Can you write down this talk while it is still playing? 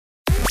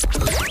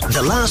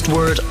The Last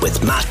Word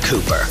with Matt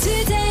Cooper.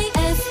 Today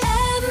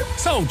FM.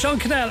 So, John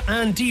Caddell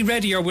and Dee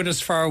Reddy are with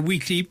us for our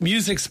weekly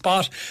music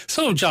spot.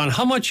 So, John,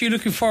 how much are you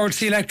looking forward to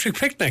the Electric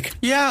Picnic?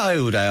 Yeah, I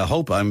would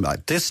hope.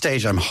 At this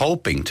stage, I'm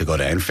hoping to go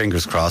down.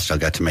 Fingers crossed I'll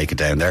get to make it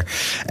down there.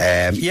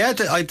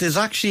 There's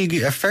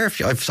actually a fair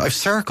few. I've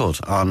circled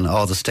on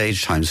all the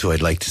stage times who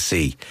I'd like to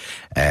see.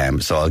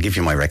 So I'll give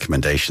you my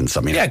recommendations.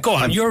 I mean, yeah, go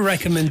on. Your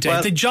recommendation.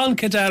 Well, the John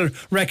Caddell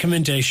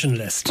recommendation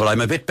list. Well,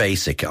 I'm a bit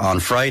basic. On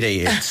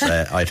Friday, it's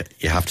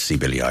you have to see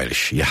Billie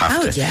Eilish. You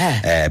have to.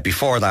 Yeah.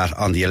 Before that,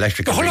 on the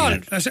Electric But hold Arena.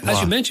 on. As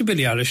you mentioned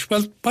Billie Eilish,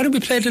 well, why don't we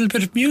play a little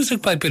bit of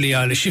music by Billie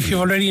Eilish if you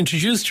already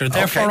introduced her?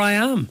 Therefore I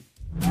Am.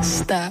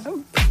 Stop.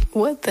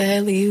 What the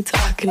hell are you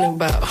talking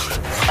about?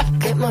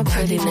 Get my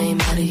pretty name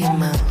out of your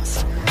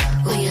mouth.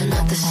 Well, you're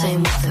not the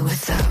same with or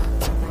without.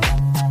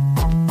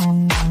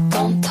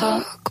 Don't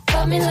talk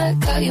about me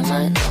like how you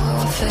might know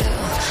how I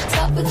feel.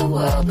 Top of the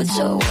world, but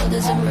your world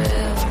isn't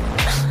real.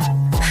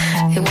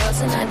 It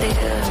wasn't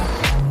ideal.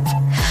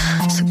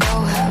 So go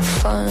have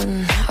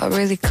fun. I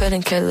really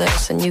couldn't care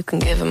less, and you can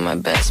give it my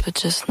best, but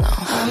just know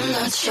I'm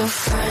not your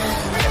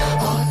friend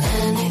or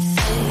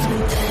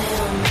anything.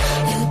 Damn,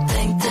 you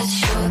think that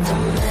you're the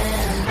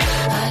man.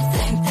 I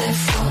think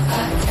therefore I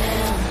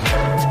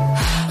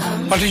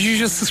am. What did you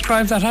just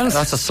describe that as?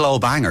 That's a slow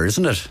banger,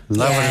 isn't it? Isn't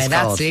that what it's it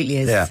called? absolutely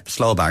is. Yeah,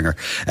 slow banger.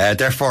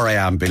 Therefore I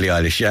Am, Billie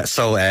Eilish. Yeah,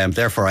 so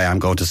therefore I am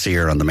going to see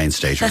her on the main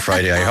stage on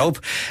Friday, I hope.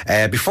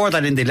 Before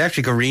that, in the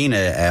Electric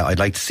Arena, I'd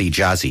like to see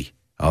Jazzy.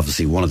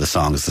 Obviously, one of the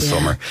songs this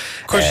summer.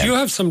 Of course, you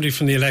have somebody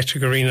from the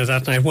Electric Arena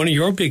that night. One of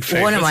your big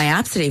favourites. One of my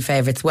absolute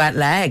favourites, Wet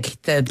Leg,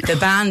 the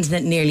band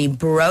that nearly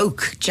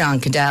broke John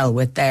Caddell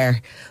with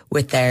their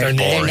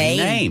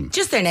name,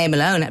 just their name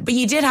alone. But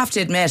you did have to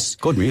admit,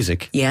 good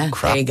music. Yeah,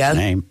 crap there you go.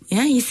 Name.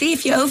 Yeah, you see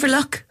if you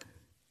overlook.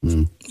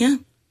 Yeah.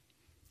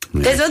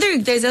 There's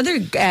other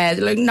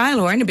like Niall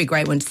Horan would be a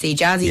great one to see.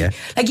 Jazzy. Yeah.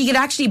 Like you could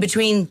actually,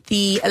 between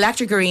the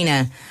Electric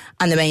Arena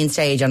and the main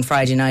stage on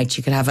Friday night,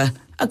 you could have a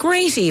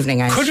great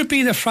evening out. Could it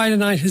be that Friday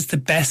night is the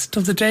best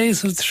of the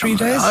days, of the 3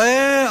 days?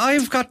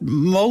 I've got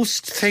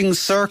most things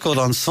circled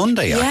on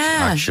Sunday,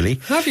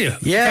 actually. Have you?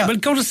 Yeah. Okay, well,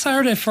 go to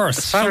Saturday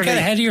first. Don't get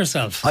ahead of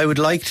yourself. I would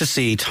like to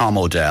see Tom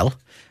Odell.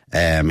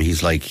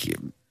 He's like,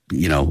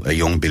 a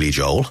young Billy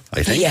Joel,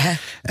 I think. Yeah.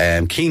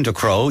 Keen to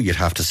Crow, you'd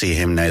have to see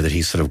him now that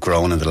he's sort of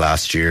grown in the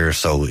last year or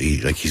so.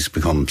 He's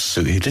become...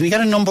 Didn't he get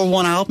a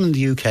 #1 album in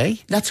the UK?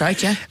 That's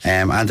right, yeah.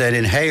 And then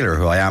Inhaler,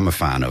 who I am a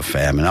fan of,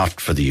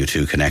 not for the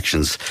U2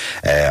 connections.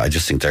 I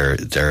just think they're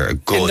a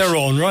good... In their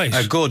own right.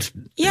 A good,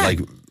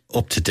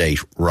 up-to-date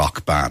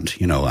rock band,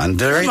 and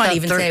they're... I might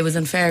even say it was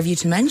unfair of you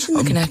to mention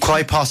the connection.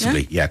 Quite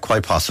possibly, yeah,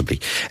 quite possibly.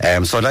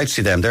 So I'd like to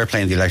see them. They're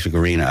playing the Electric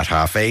Arena at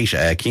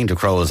 8:30. Keen to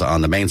Crow is on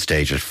the main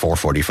stage at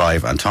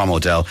 4:45, and Tom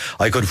Odell.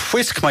 I could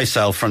whisk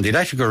myself from the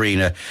Electric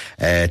Arena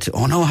to...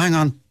 Oh, no, hang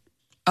on.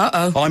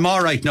 Uh-oh. Oh, I'm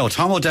all right. No,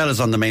 Tom Odell is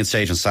on the main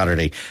stage on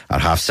Saturday at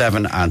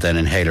 7:30, and then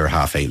Inhaler at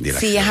 8:30 in the Electric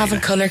See, you Arena.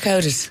 haven't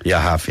colour-coded. Yeah,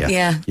 I have,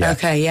 yeah. Yeah,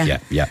 okay, yeah.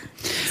 Yeah.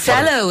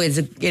 Cello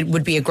it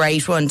would be a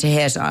great one to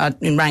hit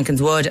in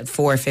Rankin's Wood at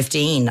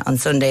 4:15 on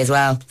Sunday as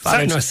well.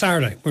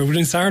 Saturday. We're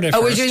doing Saturday first.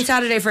 Oh, we're doing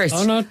Saturday first.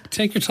 Oh, no,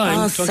 take your time.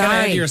 Don't get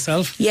ahead of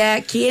yourself.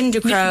 Yeah, Cian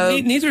de Crow.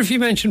 Neither of you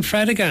mentioned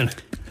Fred again.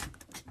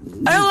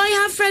 Oh, I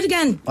have Fred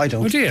again. I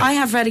don't. Oh, do you? I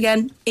have Fred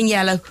again in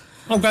yellow.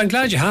 Oh, I'm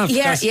glad you have.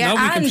 Yeah, Now we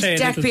can and play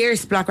Jack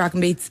Pierce, Black Rock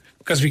and Beats.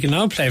 Because we can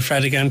now play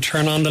Fred again,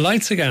 Turn On the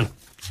Lights again. Turn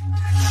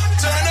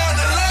on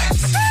the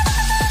lights.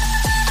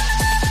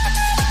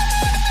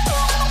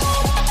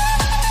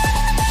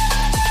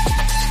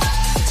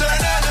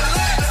 Turn on the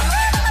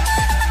lights.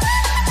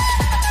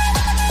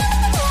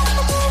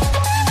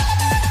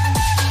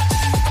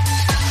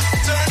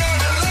 Turn on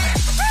the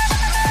lights.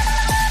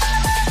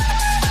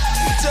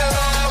 Tell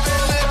all I've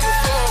been looking for.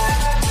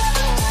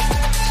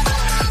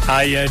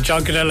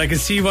 John Caddell, I can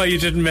see why you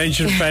didn't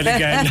mention Fred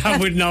again.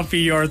 That would not be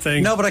your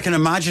thing. No, but I can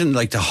imagine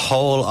like the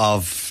whole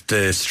of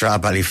the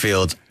Stradbally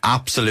Field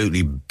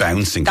absolutely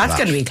bouncing. That's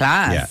going to be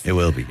class. Yeah, it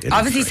will be.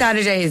 Obviously,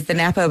 Saturday is the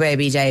Nepo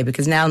Baby Day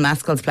because Nell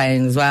Maskell's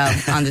playing as well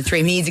on the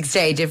 3 Music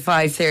stage at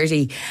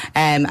 5:30,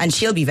 and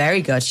she'll be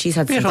very good. She's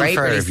had some great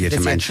unfair releases of you to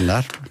this year. mention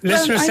that.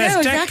 Listener Well, I says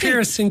know, Jack exactly.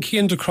 Pierce and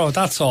Cian de Crow.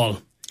 That's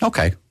all.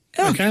 Okay.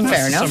 Okay, fair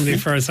that's enough. somebody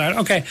for us out.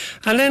 Okay,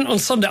 and then on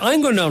Sunday,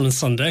 I'm going down on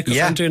Sunday because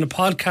I'm doing a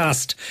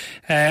podcast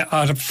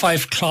at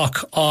 5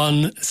 o'clock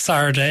on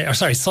Sunday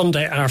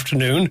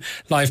afternoon,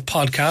 live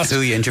podcast.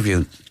 Who are you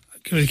interviewing?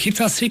 Can we keep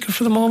that secret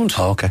for the moment?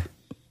 Oh, okay.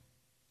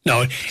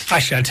 No,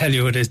 actually, I'll tell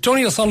you who it is.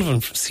 Donny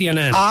O'Sullivan from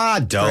CNN.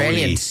 Donny.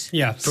 Brilliant.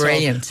 Yeah,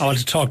 Brilliant. So I want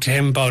to talk to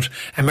him about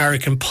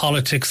American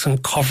politics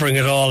and covering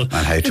it all. And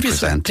how to Maybe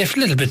present. It's a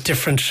little bit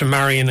different to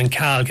Marion and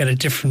Cal, get a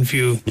different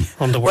view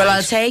on the world. Well,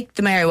 I'll take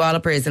the Mary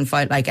Wallopers and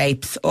Fight Like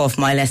Apes off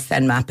my list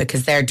then, Matt,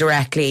 because they're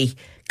directly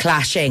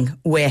clashing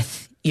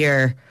with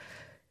your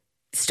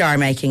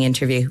star-making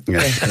interview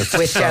with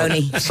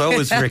Joni. So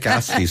is Rick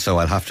Astley, so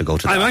I'll have to go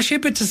to that. I'm actually a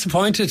bit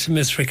disappointed to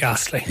miss Rick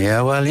Astley.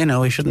 Yeah, well,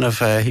 he shouldn't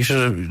have. He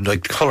should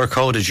have colour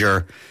coded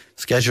your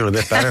schedule a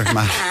bit better,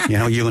 Matt.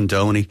 You and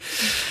Donny.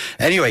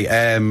 Anyway,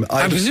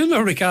 I presume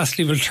that Rick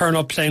Astley will turn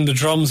up playing the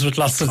drums with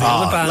lots of the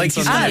other bands.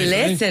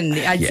 Listen,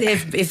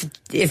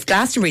 if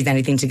Glastonbury's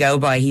anything to go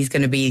by, he's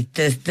going to be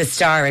the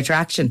star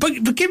attraction.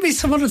 But give me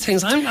some other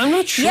things. I'm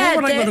not sure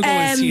what I'm going to go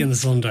and see on the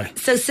Sunday.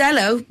 So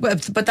Cello,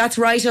 but that's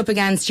right up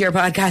against your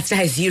podcast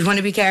house. You'd want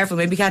to be careful.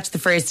 Maybe catch the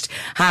first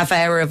half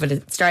hour of it.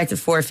 It starts at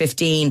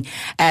 4:15.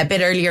 A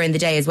bit earlier in the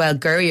day as well,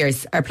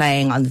 Gurriers are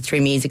playing on the 3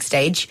 Music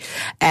stage.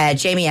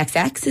 Jamie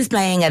XX is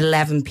playing at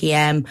 11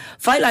 p.m.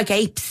 Fight Like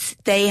Apes,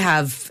 they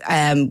have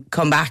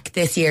come back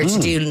this year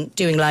to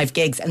doing live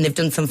gigs, and they've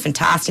done some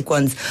fantastic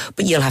ones,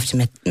 but you'll have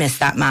to miss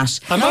that, Matt.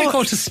 I might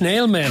go to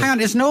Snail Mail. Hang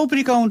on, is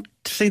nobody going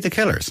to see the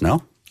Killers,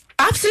 no?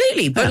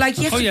 Absolutely, but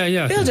you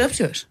have to build up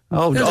to it.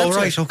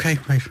 Right, okay.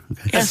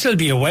 I'd still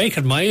be awake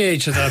at my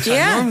age at that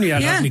time. Normally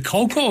I'd have me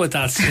cocoa at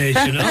that stage,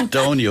 you know.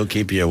 Don't you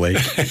keep you awake.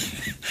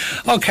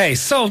 Okay,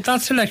 so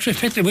that's Electric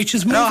Picnic, which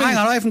is moving. No, hang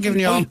on, I haven't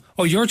given you all.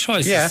 Oh, your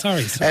choice. Yeah.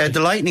 Sorry.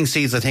 The Lightning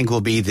Seeds, I think, will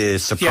be the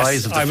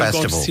surprise of the festival. I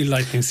will go to see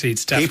Lightning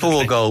Seeds, definitely. People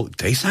will go,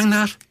 they sang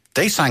that?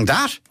 They sang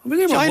that? Well,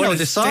 they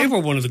were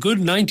one of the good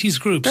 90s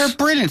groups. They're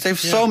brilliant. They've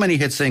so many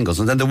hit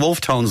singles. And then the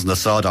Wolf Tones and the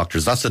Saw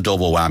Doctors, that's a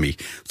double whammy.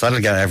 So that'll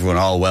get everyone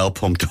all well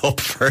pumped up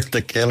for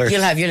the Killers.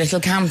 You'll have your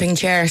little camping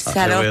chair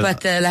set up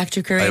at the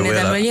Electric Arena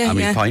then, will you? I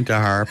mean, pint of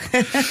harp.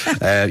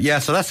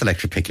 So that's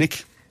Electric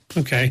Picnic.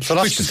 Okay, so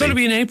which is going to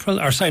be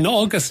in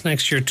August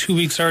next year, 2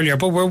 weeks earlier,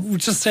 but we're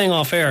just saying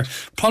off air,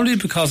 probably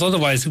because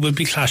otherwise it would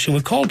be clashing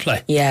with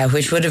Coldplay. Yeah,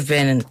 which would have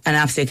been an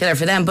absolute killer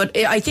for them. But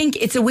I think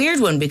it's a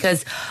weird one,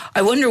 because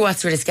I wonder what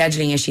sort of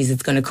scheduling issues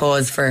it's going to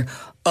cause for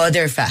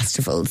other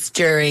festivals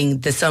during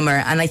the summer.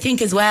 And I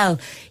think as well,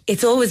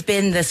 it's always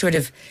been the sort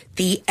of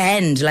the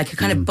end, like it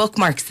kind of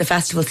bookmarks the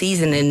festival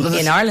season in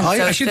Ireland.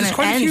 So actually, there's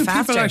quite a few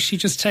people actually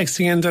just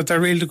texting in that they're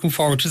really looking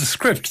forward to the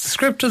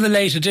script of the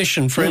late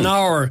edition for an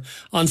hour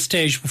on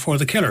stage before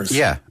the Killers.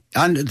 Yeah.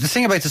 And the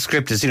thing about the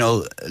script is,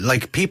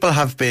 people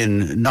have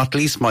been, not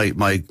least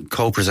my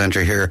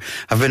co-presenter here,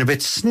 have been a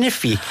bit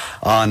sniffy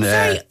on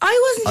Sorry,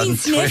 I wasn't being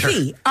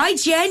sniffy. Twitter. I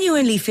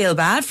genuinely feel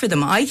bad for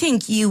them. I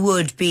think you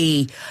would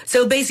be...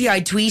 So basically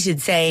I tweeted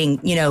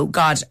saying,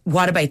 God,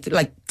 what about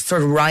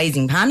sort of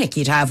rising panic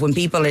you'd have when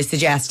people are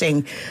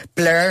suggesting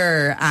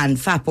Blur and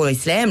Fatboy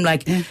Slim?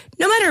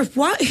 No matter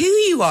who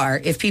you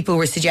are, if people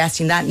were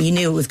suggesting that and you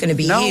knew it was going to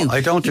be you. No, I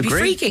don't you'd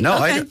agree. Be freaking. No,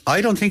 okay.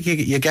 I don't think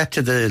you get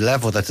to the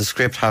level that the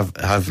script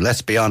have,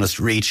 let's be honest,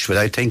 reached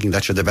without thinking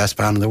that you're the best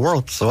band in the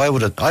world. So I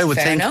would Fair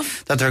think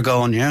enough. that they're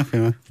going,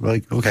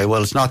 okay,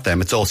 well, it's not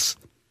them, it's us.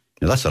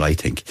 That's what I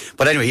think.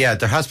 But anyway,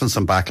 there has been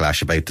some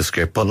backlash about the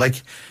script. But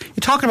you're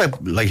talking about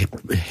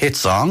hit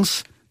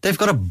songs. They've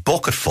got a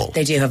bucket full.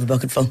 They do have a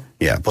bucket full.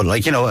 Yeah, but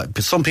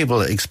some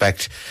people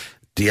expect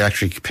the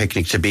Electric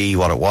Picnic to be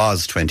what it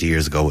was 20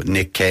 years ago with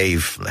Nick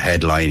Cave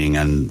headlining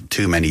and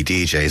too many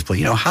DJs. But,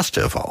 it has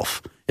to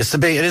evolve. It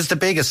is the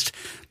biggest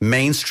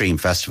mainstream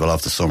festival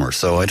of the summer.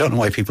 So I don't know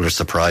why people are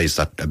surprised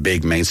that a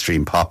big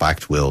mainstream pop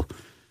act will...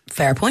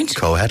 Fair point.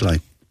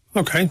 Co-headline.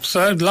 Okay,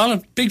 so a lot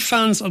of big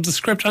fans of the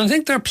script. And I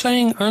think they're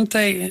playing, aren't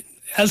they,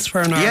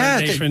 elsewhere in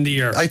Ireland later in the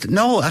year?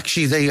 No,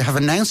 actually, they have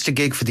announced a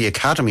gig for the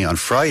Academy on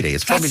Friday.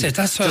 It's probably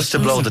just to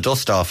blow the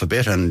dust off a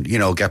bit and,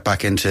 get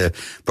back into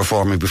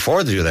performing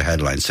before they do their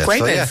headline set.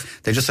 Great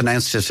they just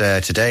announced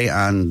it today,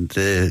 and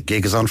the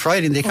gig is on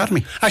Friday in the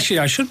Academy. Actually,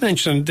 I should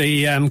mention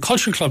the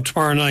Culture Club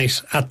tomorrow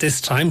night at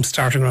this time,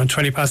 starting around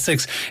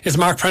 6:20, is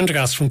Mark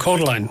Prendergast from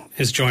Codaline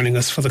is joining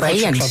us for the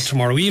Culture Club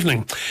tomorrow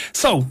evening.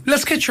 So,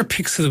 let's get your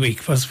picks of the week,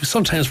 because we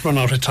sometimes run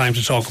out of time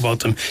to talk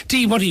about them.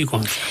 Dee, what are you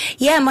going for?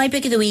 Yeah, my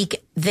pick of the week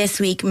this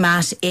week,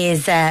 Matt,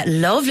 is a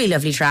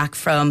lovely track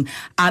from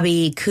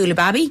Abby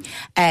Coulibaby.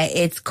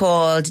 It's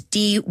called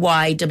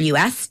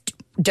DYWS,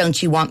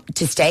 Don't You Want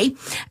to Stay?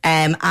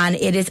 And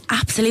it is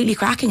absolutely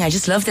cracking. I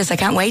just love this. I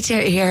can't wait to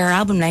hear her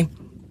album now.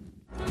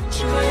 Don't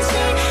you wanna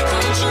stay?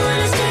 Don't you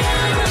wanna stay?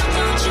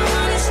 Don't you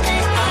wanna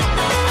stay?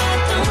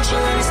 Don't you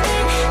wanna stay?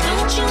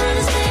 Don't you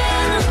wanna stay?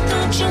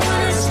 Don't you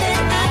wanna stay?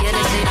 Yeah,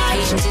 they say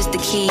patience is the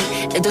key.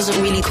 It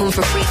doesn't really come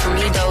for free for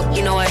me though.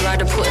 I'd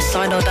rather put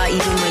aside all that,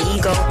 even my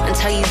ego, and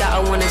tell you that I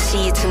wanna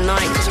see you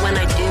tonight. Cause when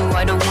I do,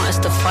 I don't want us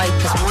to fight.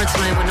 Cause more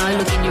time when I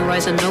look in your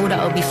eyes, I know that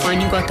I'll be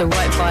fine. You got the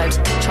right vibes.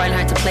 Trying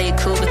hard to play it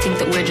cool, but think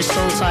that we're just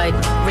soul tied.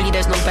 Really,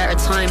 there's no better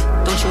time.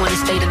 Don't you wanna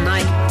stay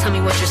tonight? Tell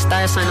me what's your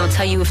star sign, I'll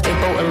tell you if they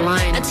both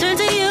align. I turn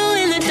to you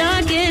in the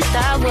darkest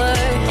hour,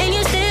 and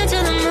you stay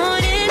till the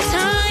morning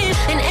time.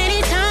 And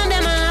anytime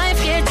that my life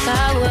gets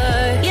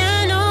sour,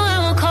 yeah, I know I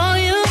will call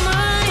you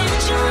mine.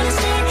 Don't you wanna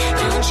stay?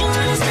 Don't you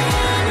wanna stay?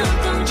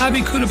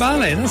 Abby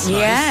Coulibaby, that's nice.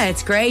 Yeah,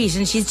 it's great.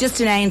 And she's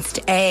just announced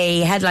a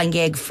headline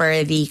gig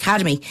for the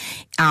Academy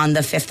on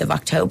the 5th of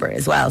October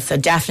as well. So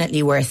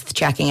definitely worth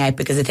checking out,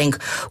 because I think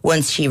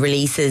once she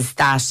releases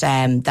that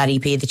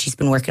EP that she's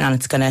been working on,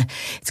 it's gonna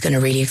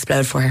really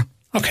explode for her.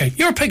 Okay,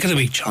 your pick of the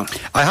week, John.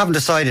 I haven't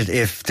decided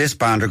if this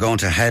band are going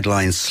to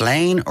headline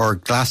Slane or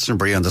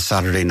Glastonbury on the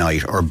Saturday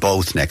night, or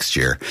both next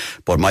year.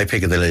 But my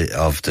pick of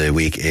the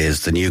week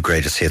is the new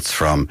greatest hits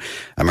from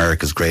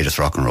America's greatest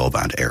rock and roll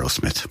band,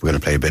 Aerosmith. We're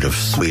going to play a bit of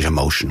Sweet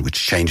Emotion, which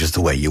changes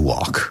the way you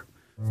walk.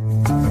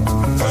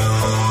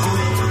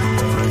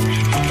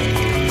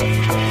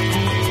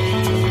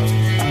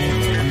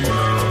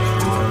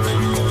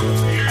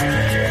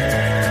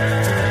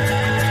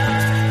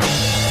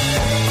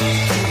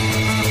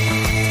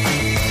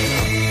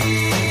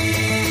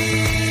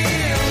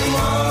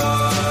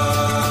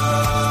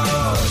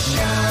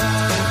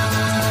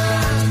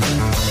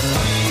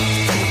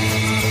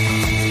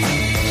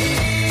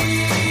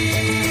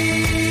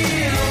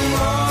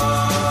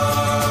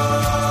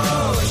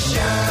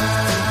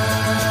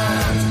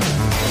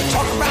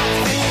 Talk about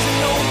things that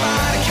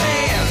nobody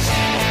cares.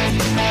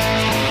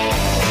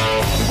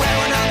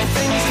 Wearing out the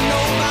things that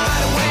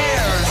nobody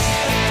wears.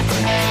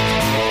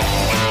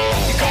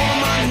 You call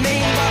my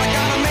name, but I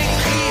gotta make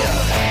clear.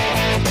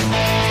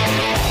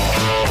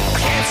 I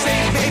can't say,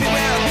 baby,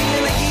 where I'll be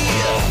in a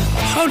year.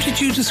 How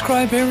did you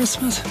describe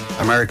Aerosmith?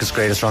 America's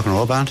greatest rock and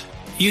roll band.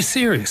 You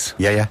serious?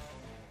 Yeah.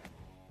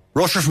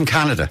 Russia from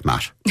Canada,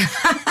 Matt.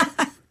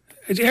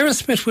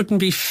 Aerosmith wouldn't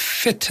be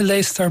fit to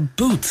lace their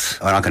boots.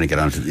 I'm not going to get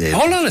on to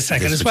Hold on a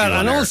second this as with well. you on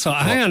And air. also,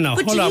 hang on now.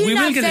 But Hold do on. you We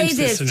will not get say into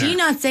this? this. Do you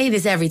not say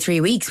this every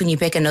 3 weeks when you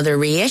pick another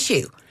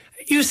reissue?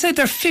 You said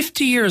they're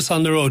 50 years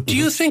on the road. Do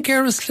you think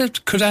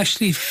Aerosmith could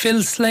actually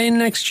fill Slane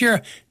next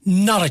year?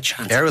 Not a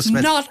chance.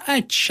 Aerosmith- Not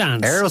a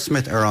chance.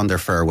 Aerosmith are on their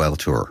farewell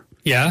tour.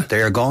 Yeah.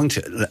 They are going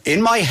to,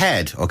 in my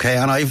head, okay,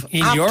 and I've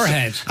In your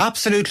head.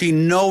 absolutely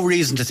no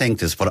reason to think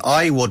this, but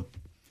I would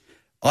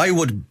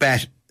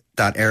bet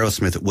that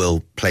Aerosmith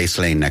will play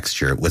Slane next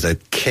year with a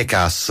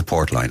kick-ass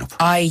support lineup.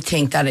 I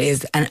think that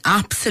is an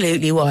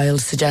absolutely wild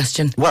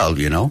suggestion. Well,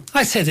 you know,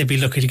 I say they'd be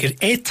lucky to get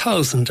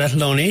 8,000, let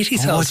alone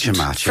 80,000. watch a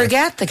match.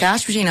 Forget the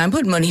cash machine. I'm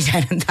putting money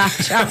down on that,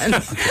 John.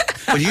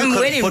 But I'm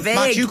winning but big.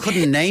 Matt, you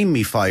couldn't name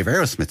me 5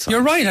 Aerosmith songs.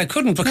 You're right, I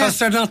couldn't because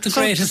they're not the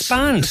greatest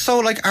band. So,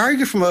 like,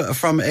 argue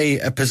from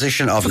a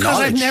position of Because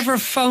knowledge. I've never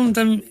found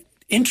them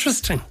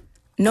interesting.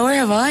 Nor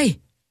have I.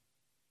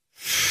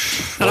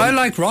 And I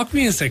like rock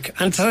music.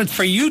 And so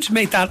for you to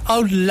make that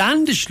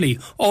outlandishly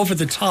over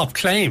the top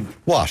claim.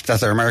 What? That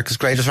they're America's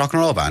greatest rock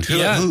and roll band?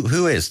 Yeah.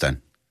 Who is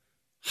then?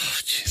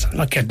 Jeez, I'm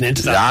not getting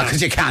into that. Nah, now.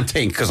 because you can't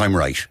think, because I'm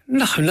right.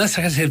 No, I'm not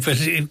saying it, but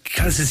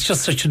because it's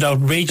just such an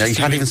outrageous, Yeah, you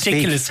can't even speak.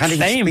 ridiculous Can't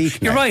even claim.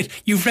 speak You're now.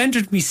 right. You've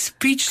rendered me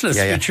speechless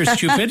Yeah. with your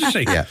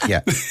stupidity.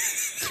 Yeah.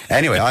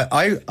 Anyway,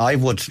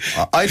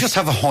 I just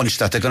have a hunch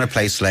that they're going to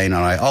play Slane,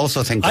 and I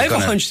also think I they're have a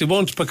going to. hunch they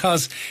won't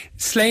because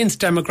Slane's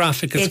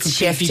demographic is It's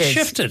completely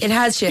shifted. It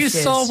has You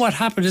shifted. saw what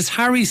happened. It's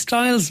Harry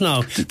Styles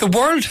now. The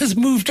world has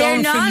moved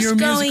on from your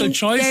musical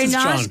choices,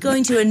 They're not John.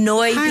 going to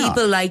annoy Hang on.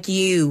 people like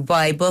you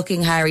by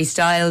booking Harry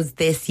Styles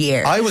this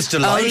year. I was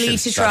delighted Only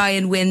to that- try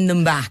and win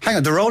them back. Hang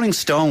on, the Rolling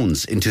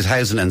Stones in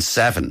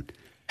 2007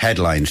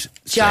 headlined.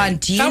 John, Slane.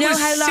 do you That know was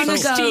how long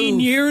 16 ago?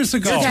 years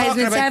ago. You're talking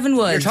 2007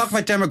 was. You're talking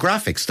about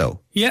demographics, though.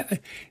 Yeah,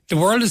 the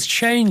world has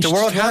changed. The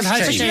world has But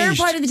changed. you're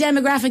part of the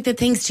demographic that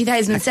thinks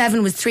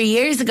 2007 was 3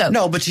 years ago.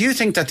 No, but do you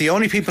think that the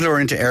only people who are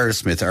into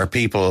Aerosmith are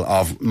people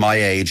of my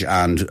age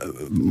and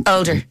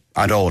Older.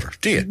 older?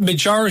 Do you?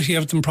 Majority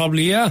of them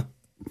probably, yeah.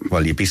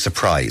 Well, you'd be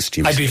surprised.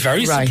 I'd be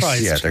very Right.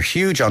 surprised. Yeah, they're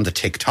huge on the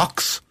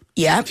TikToks.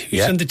 Yeah.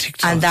 He's on the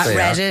TikTok. And that They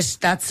are. Reddit,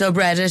 that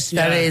subreddit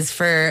that Yeah. is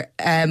for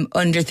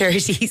under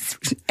 30s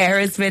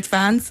Aerosmith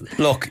fans.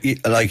 Look,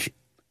 like,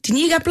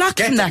 Didn't you get blocked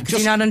Get from that them, because you're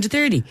just- not under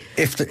 30?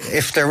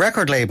 if the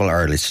record label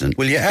are listening,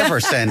 will you ever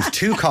send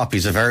 2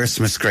 copies of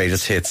Aerosmith's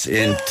greatest hits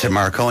into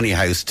Marconi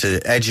House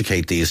to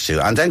educate these two,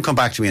 and then come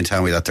back to me and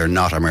tell me that they're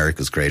not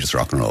America's greatest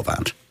rock and roll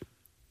band?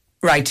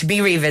 Right, to be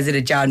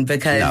revisited, John,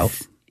 because... No.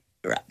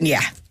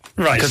 Yeah.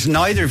 Right. Because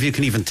neither of you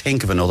can even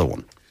think of another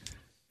one.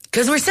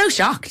 Because we're so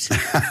shocked.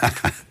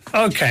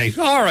 Okay,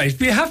 all right.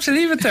 We have to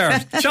leave it there.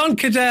 John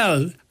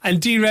Caddell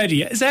and Dee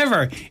Reddy, as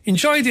ever,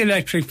 enjoy the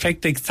electric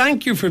picnic.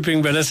 Thank you for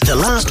being with us. The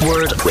Last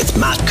Word with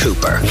Matt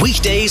Cooper.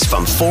 Weekdays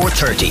from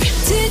 4:30.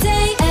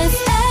 Today